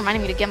fuck, thanks for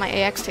reminding me to get my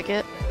AX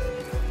ticket.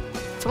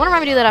 So I wanna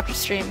remember to do that after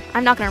stream.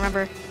 I'm not gonna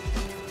remember.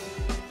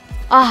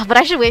 Ah, but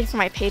I should wait for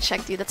my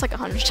paycheck, dude. That's like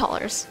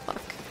 $100.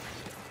 Fuck.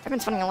 I've been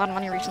spending a lot of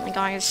money recently,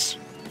 guys.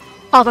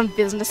 All them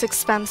business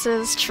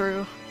expenses,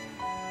 true.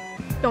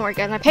 Don't worry,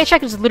 guys. My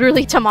paycheck is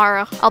literally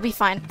tomorrow. I'll be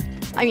fine.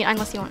 I mean,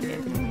 unless you want me.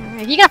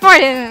 If you can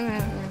afford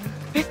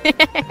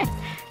it.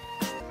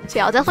 So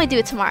yeah, I'll definitely do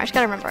it tomorrow. I just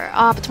gotta remember.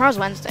 But tomorrow's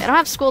Wednesday. I don't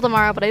have school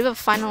tomorrow, but I do have a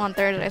final on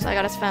Thursday, so I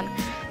gotta spend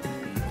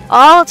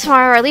all of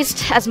tomorrow, or at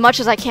least as much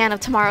as I can of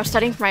tomorrow,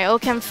 studying for my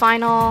OChem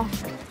final.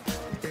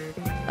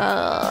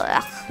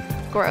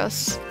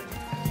 Gross.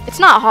 It's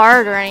not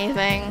hard or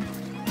anything,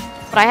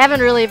 but I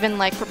haven't really been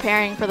like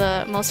preparing for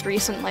the most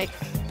recent like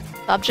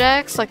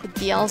subjects, like the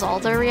DL's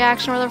Alder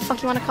reaction, or whatever the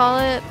fuck you want to call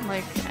it.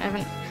 Like, I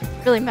haven't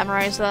really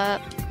memorized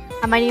that.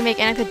 I might even make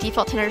Anike the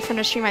default Tinder to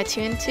finish stream I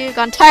tuned to.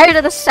 Gone tired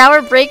of the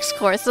Sour Breaks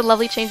course. It's a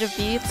lovely change of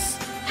beats.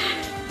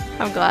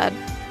 I'm glad.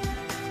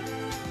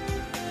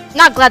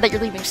 Not glad that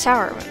you're leaving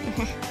Sour.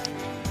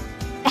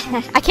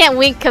 I can't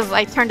wink because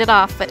I turned it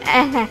off, but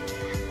I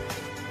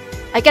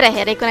get a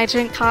headache when I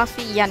drink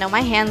coffee. Yeah, no,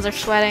 my hands are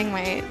sweating.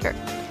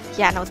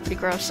 Yeah, no, it's pretty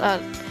gross.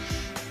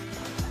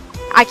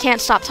 I can't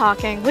stop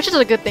talking, which is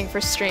a good thing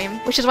for stream.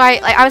 Which is why,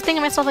 like, I was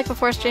thinking to myself, like,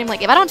 before stream,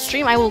 like, if I don't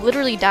stream, I will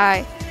literally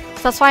die.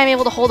 So that's why I'm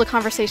able to hold a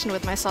conversation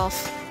with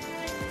myself.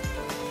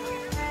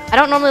 I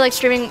don't normally like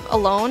streaming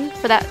alone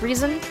for that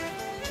reason.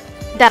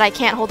 That I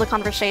can't hold a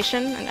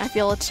conversation, and I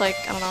feel it's, like,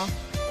 I don't know,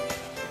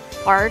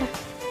 hard.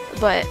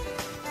 But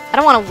I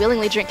don't want to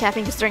willingly drink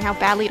caffeine considering how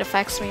badly it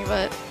affects me,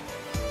 but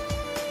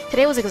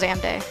today was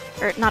exam day.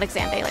 Or, not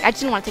exam day, like, I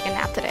just didn't want to take a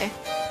nap today.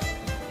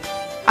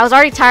 I was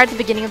already tired at the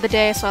beginning of the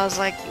day, so I was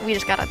like, we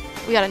gotta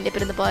nip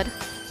it in the bud.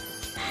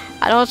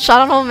 I don't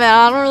know, man,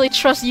 I don't really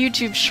trust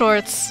YouTube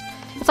shorts.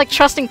 It's like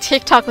trusting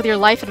TikTok with your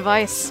life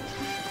advice.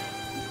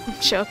 I'm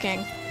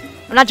joking.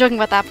 I'm not joking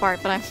about that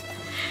part, but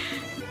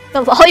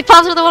the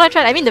lollipops are the one I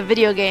tried. I mean the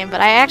video game,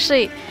 but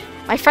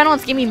my friend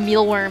once gave me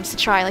mealworms to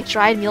try, like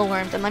dried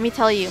mealworms, and let me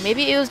tell you,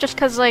 maybe it was just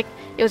because, like,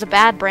 it was a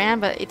bad brand,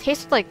 but it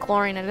tasted like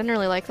chlorine, and I didn't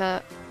really like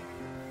that.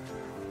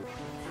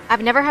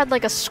 I've never had,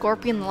 like, a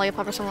scorpion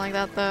lollipop or something like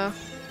that, though.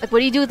 Like, what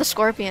do you do with the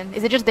scorpion?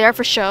 Is it just there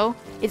for show?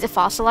 Is it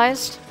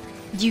fossilized?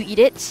 Do you eat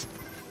it?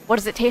 What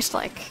does it taste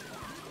like?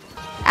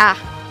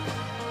 Ah.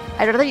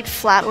 I'd rather eat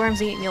flatworms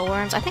than eat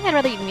mealworms. I think I'd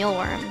rather eat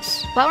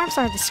mealworms. Flatworms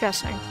sound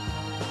disgusting.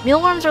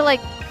 Mealworms are like,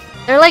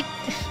 they're like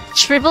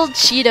shriveled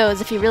Cheetos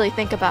if you really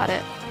think about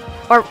it.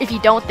 Or if you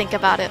don't think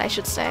about it, I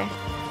should say.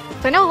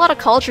 So I know a lot of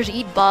cultures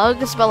eat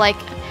bugs, but like,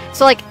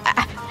 so like,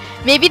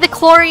 maybe the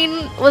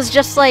chlorine was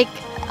just like,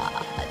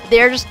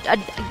 they're just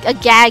a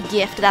gag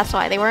gift, that's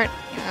why they weren't,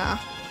 you know.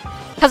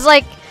 Cause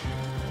like,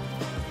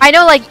 I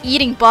know like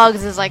eating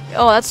bugs is like,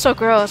 oh that's so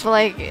gross, but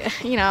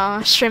like, you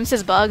know, shrimps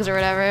is bugs or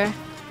whatever.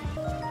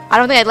 I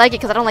don't think I'd like it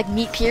because I don't like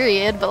meat,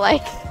 period, but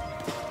like,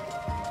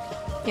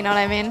 you know what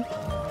I mean?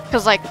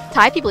 Because like,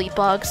 Thai people eat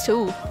bugs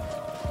too.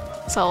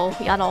 So,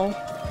 yeah, no.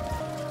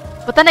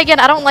 But then again,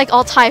 I don't like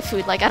all Thai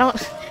food. Like, I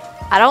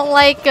don't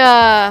like,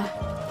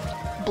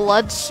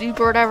 blood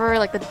soup or whatever,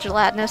 like the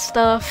gelatinous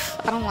stuff.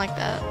 I don't like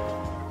that.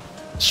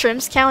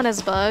 Shrimps count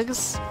as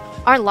bugs?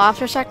 Aren't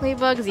lobsters technically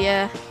bugs?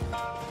 Yeah.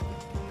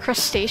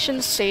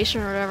 Crustacean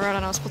station or whatever, I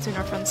don't know, Splatoon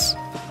reference.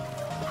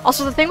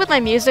 Also, the thing with my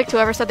music,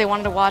 whoever said they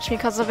wanted to watch me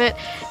because of it,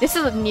 this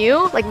is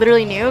new, like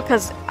literally new,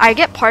 because I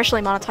get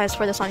partially monetized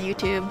for this on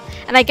YouTube.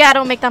 And I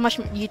don't make that much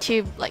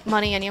YouTube like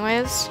money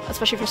anyways,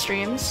 especially for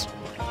streams.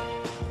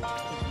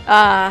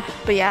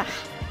 But yeah.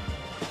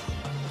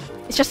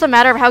 It's just a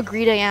matter of how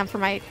greedy I am for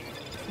my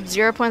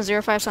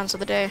 0.05 cents of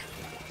the day.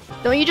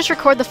 Don't you just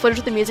record the footage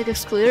with the music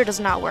excluded, or does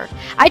it not work?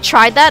 I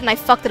tried that and I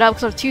fucked it up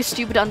because I was too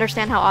stupid to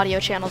understand how audio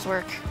channels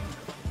work.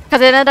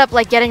 Because it ended up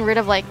like getting rid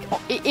of like,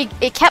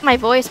 it kept my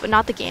voice but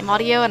not the game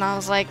audio, and I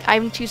was like,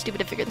 I'm too stupid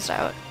to figure this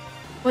out.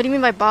 What do you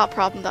mean by bot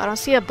problem though? I don't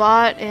see a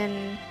bot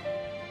in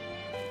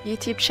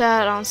YouTube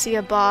chat, I don't see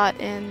a bot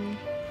in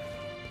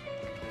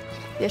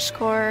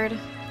Discord,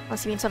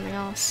 unless you mean something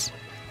else.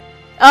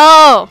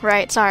 Oh,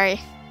 right, sorry.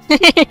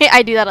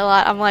 I do that a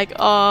lot, I'm like,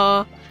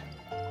 oh.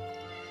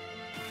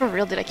 For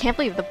real, dude, I can't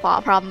believe the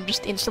bot problem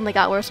just instantly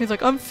got worse. And he's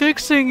like, I'm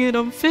fixing it,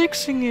 I'm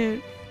fixing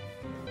it.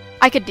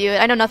 I could do it.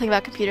 I know nothing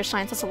about computer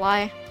science, that's a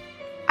lie.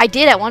 I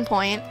did at one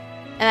point,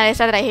 and then I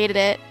decided I hated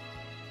it.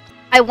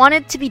 I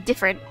wanted to be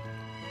different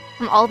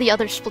from all the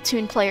other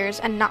Splatoon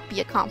players and not be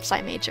a comp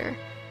sci major.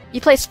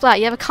 You play Splat,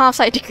 you have a comp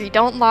sci degree,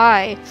 don't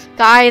lie.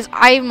 Guys,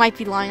 I might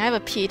be lying, I have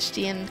a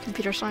PhD in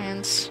computer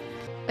science.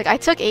 Like, I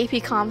took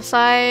AP comp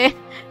sci,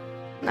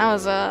 That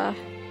was,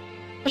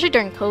 especially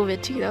during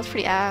COVID, too. That was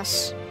pretty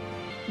ass.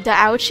 The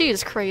ouchie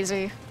is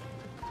crazy.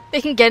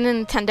 They can get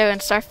in Nintendo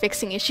and start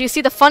fixing issues.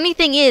 See, the funny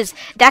thing is,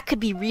 that could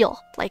be real.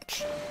 Like,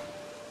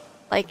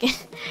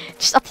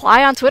 just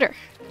apply on Twitter.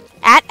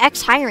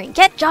 @xhiring.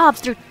 Get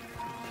jobs through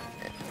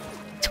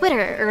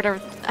Twitter or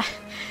whatever.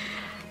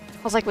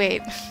 I was like,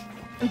 wait.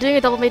 I'm doing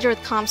a double major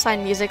with comp sci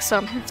and music, so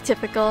I'm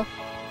typical.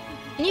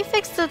 Can you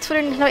fix the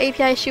Twitter Nintendo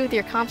API issue with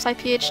your comp sci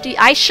PhD?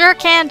 I sure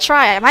can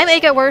try. I might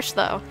make it worse,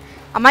 though.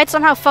 I might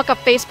somehow fuck up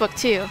Facebook,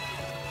 too.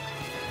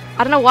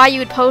 I don't know why you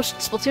would post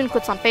Splatoon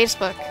clips on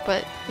Facebook,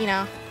 but, you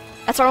know,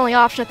 that's our only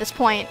option at this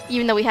point,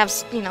 even though we have,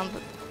 you know,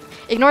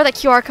 ignore that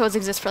QR codes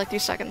exist for like 3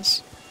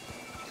 seconds.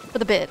 For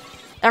the bit.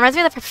 That reminds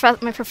me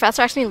that my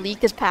professor actually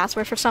leaked his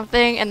password for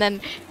something, and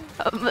then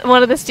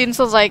one of the students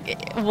was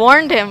like,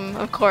 warned him,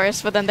 of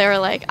course, but then they were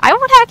like, I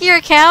won't hack your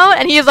account,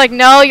 and he was like,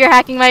 no, you're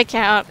hacking my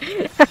account.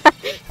 He's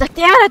like,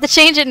 damn it, I have to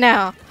change it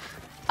now.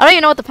 I don't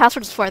even know what the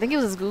password is for. I think it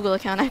was his Google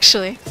account,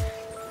 actually.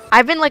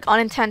 I've been like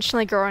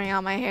unintentionally growing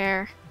out my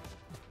hair.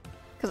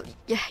 Cause,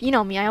 yeah, you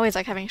know me, I always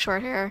like having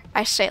short hair.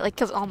 I say it like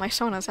cause all my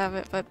sonas have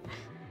it, but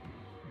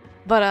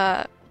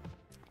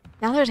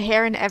now there's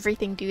hair in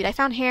everything, dude. I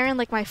found hair in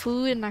like my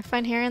food, and I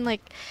find hair in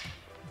like,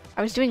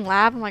 I was doing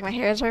lab, and like my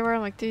hair is everywhere.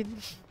 I'm like, dude,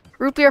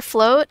 root beer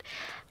float.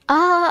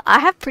 I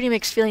have pretty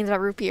mixed feelings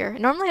about root beer.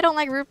 Normally I don't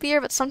like root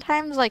beer, but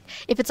sometimes like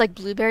if it's like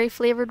blueberry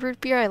flavored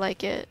root beer, I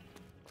like it.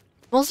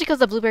 Mostly because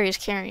the blueberry is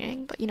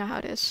carrying, but you know how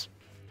it is.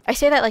 I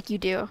say that like you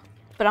do,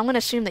 but I'm gonna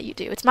assume that you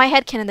do. It's my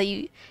headcanon that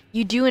you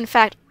do in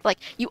fact, like,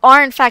 you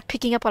are in fact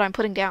picking up what I'm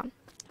putting down.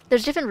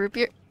 There's different root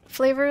beer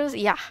flavors,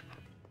 yeah.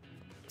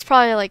 It's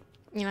probably like,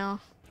 you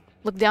know,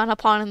 looked down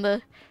upon in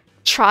the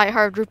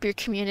try-hard root beer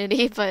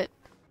community, but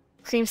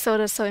cream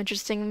soda is so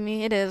interesting to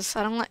me. It is.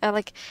 I don't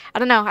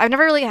know. I've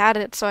never really had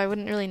it, so I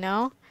wouldn't really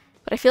know.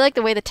 But I feel like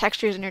the way the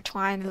texture is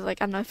intertwined is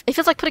like, I don't know. It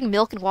feels like putting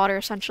milk in water,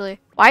 essentially.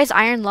 Why is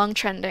Iron Lung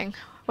trending?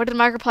 What did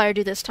Markiplier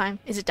do this time?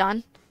 Is it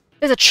done?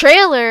 There's a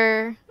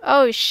trailer!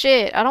 Oh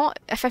shit. I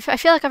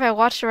feel like if I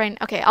watch it right now.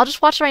 Okay, I'll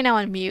just watch it right now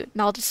on mute,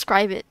 and I'll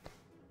describe it.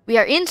 We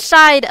are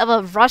inside of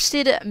a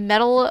rusted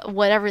metal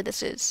whatever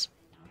this is.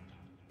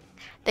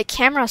 The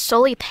camera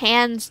slowly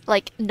pans,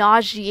 like,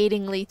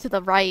 nauseatingly to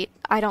the right.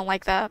 I don't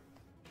like that.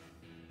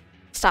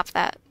 Stop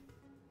that.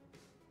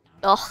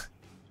 Ugh.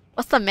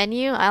 What's the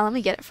menu? Let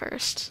me get it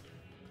first.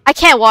 I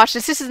can't watch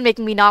this. This is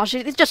making me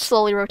nauseous. It's just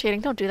slowly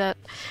rotating. Don't do that.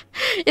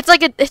 It's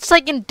like in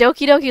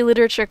Doki Doki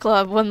Literature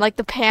Club when like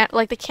the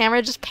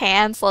camera just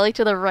pans slowly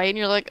to the right, and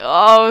you're like,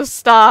 oh,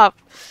 stop,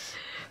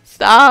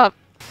 stop.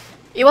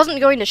 It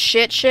wasn't going to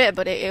shit,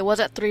 but it was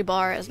at 3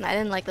 bars, and I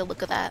didn't like the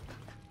look of that.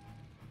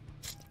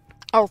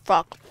 Oh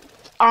fuck.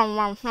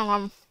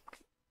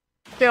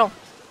 Still,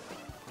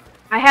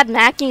 I had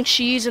mac and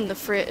cheese in the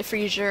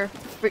freezer,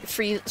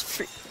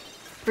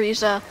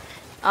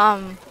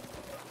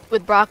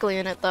 with broccoli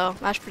in it though.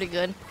 That's pretty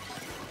good.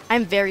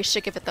 I'm very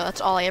sick of it though.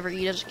 That's all I ever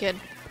eat as a kid.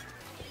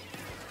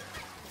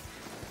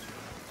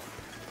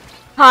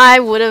 I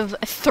would have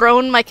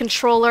thrown my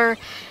controller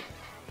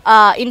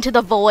into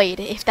the void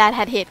if that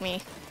had hit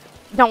me.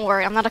 Don't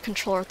worry, I'm not a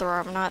controller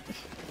thrower.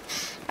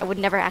 I would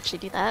never actually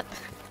do that.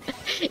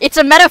 It's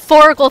a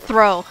metaphorical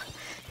throw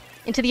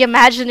into the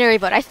imaginary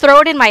void. I throw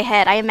it in my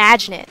head. I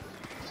imagine it.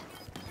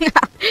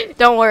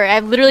 Don't worry,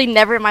 I've literally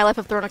never in my life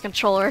have thrown a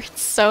controller.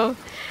 It's so...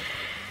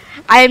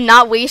 I am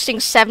not wasting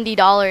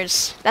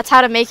 $70. That's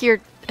how to make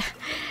your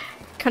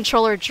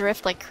controller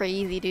drift like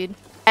crazy, dude.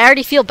 I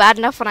already feel bad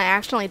enough when I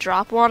accidentally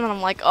drop one, and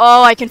I'm like,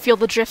 oh, I can feel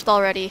the drift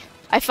already.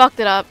 I fucked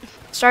it up.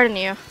 Start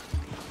anew.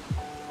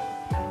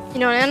 You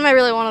know, an anime I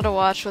really wanted to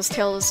watch was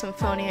Tales of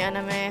Symphonia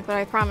anime, but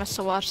I promised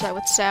to watch that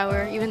with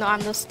Sour, even though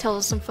I'm the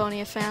Tales of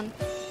Symphonia fan.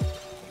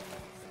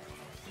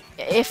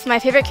 If my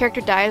favorite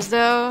character dies,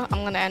 though,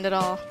 I'm gonna end it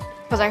all.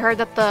 Because I heard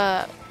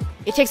that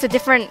it takes a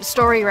different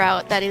story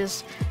route that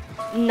is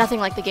nothing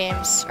like the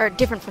games, or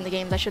different from the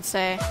games, I should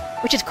say.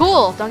 Which is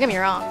cool, don't get me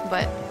wrong,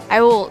 but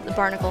I will the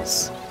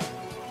barnacles.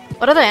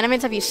 What other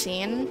animes have you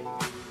seen?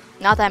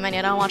 Not that many,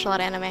 I don't watch a lot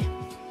of anime.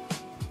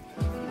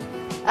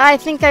 I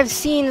think I've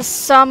seen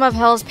some of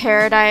Hell's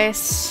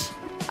Paradise.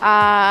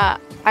 I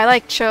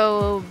like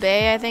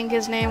Cho-Bei, I think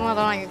his name was.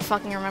 I don't even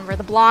fucking remember.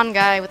 The blonde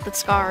guy with the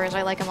scars,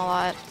 I like him a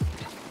lot.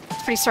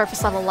 It's pretty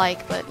surface level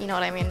like, but you know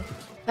what I mean.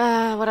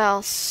 What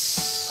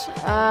else?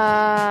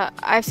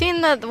 I've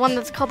seen the one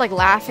that's called like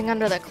Laughing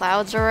Under the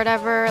Clouds or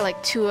whatever,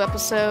 like 2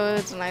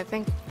 episodes, and I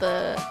think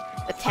the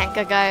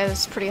Tanka guy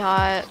is pretty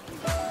hot.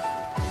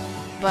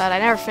 But I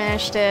never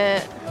finished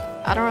it.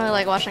 I don't really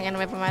like watching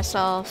anime by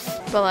myself,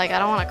 but like I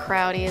don't want a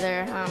crowd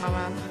either. I don't know,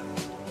 man.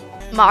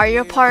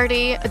 Mario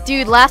Party,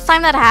 dude. Last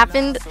time that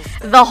happened,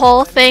 the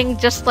whole thing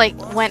just like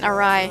went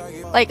awry.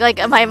 Like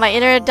my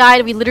internet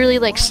died. We literally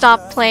like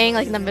stopped playing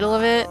like in the middle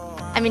of it.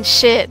 I mean,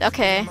 shit.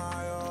 Okay,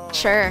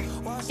 sure.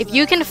 If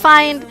you can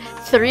find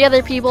 3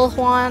 other people,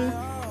 Juan,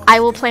 I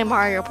will play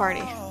Mario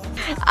Party.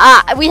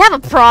 We have a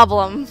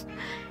problem.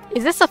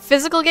 Is this a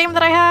physical game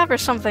that I have or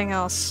something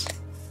else?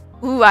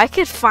 Ooh, I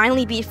could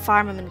finally beat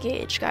Fire Emblem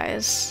Engage,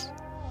 guys.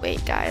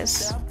 Wait,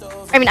 guys.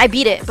 I mean, I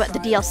beat it, but the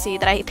DLC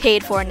that I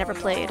paid for and never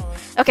played.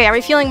 Okay, are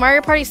we feeling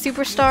Mario Party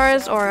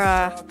Superstars or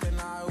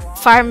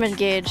Fireman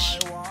Gauge?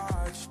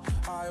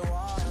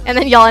 And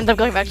then y'all end up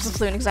going back to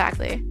Saloon,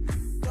 exactly.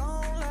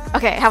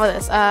 Okay, how about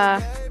this?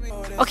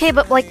 Okay,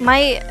 but like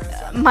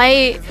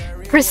my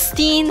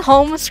pristine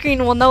home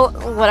screen will know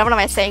what am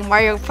I saying?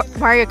 Mario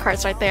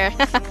Kart's right there.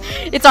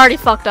 It's already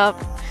fucked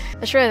up.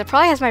 Sure, it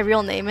probably has my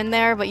real name in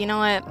there, but you know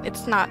what?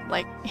 It's not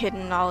like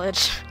hidden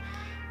knowledge.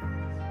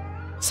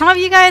 Some of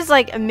you guys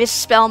like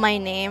misspell my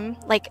name,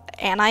 like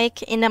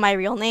Anike, into my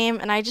real name,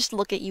 and I just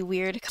look at you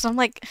weird because I'm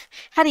like,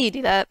 how do you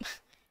do that?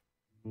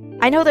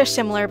 I know they're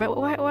similar, but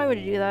why would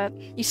you do that?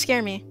 You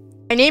scare me.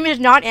 My name is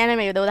not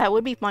anime though, that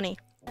would be funny.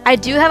 I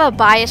do have a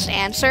biased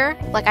answer,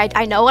 like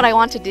I know what I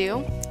want to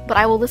do, but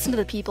I will listen to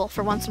the people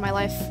for once in my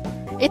life.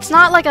 It's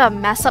not like a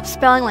mess up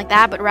spelling like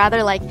that, but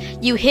rather like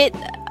you hit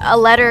a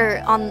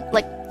letter on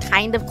like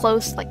kind of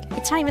close, like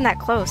it's not even that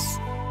close.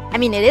 I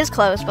mean it is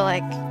close, but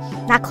like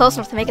not close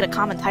enough to make it a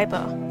common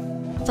typo.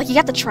 It's like you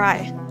got to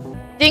try.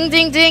 Ding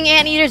ding ding,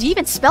 anteaters, you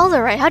even spelled it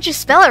right. How'd you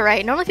spell it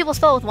right? Normally people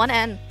spell it with one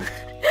N.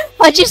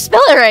 How'd you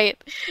spell it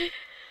right?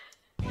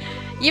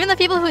 Even the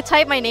people who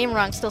type my name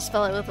wrong still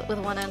spell it with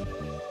one N.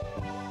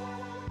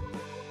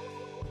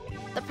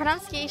 The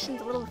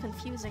pronunciation's a little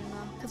confusing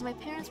though, because my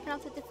parents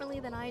pronounce it differently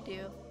than I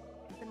do.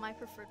 Than my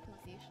preferred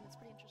pronunciation. It's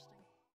pretty interesting.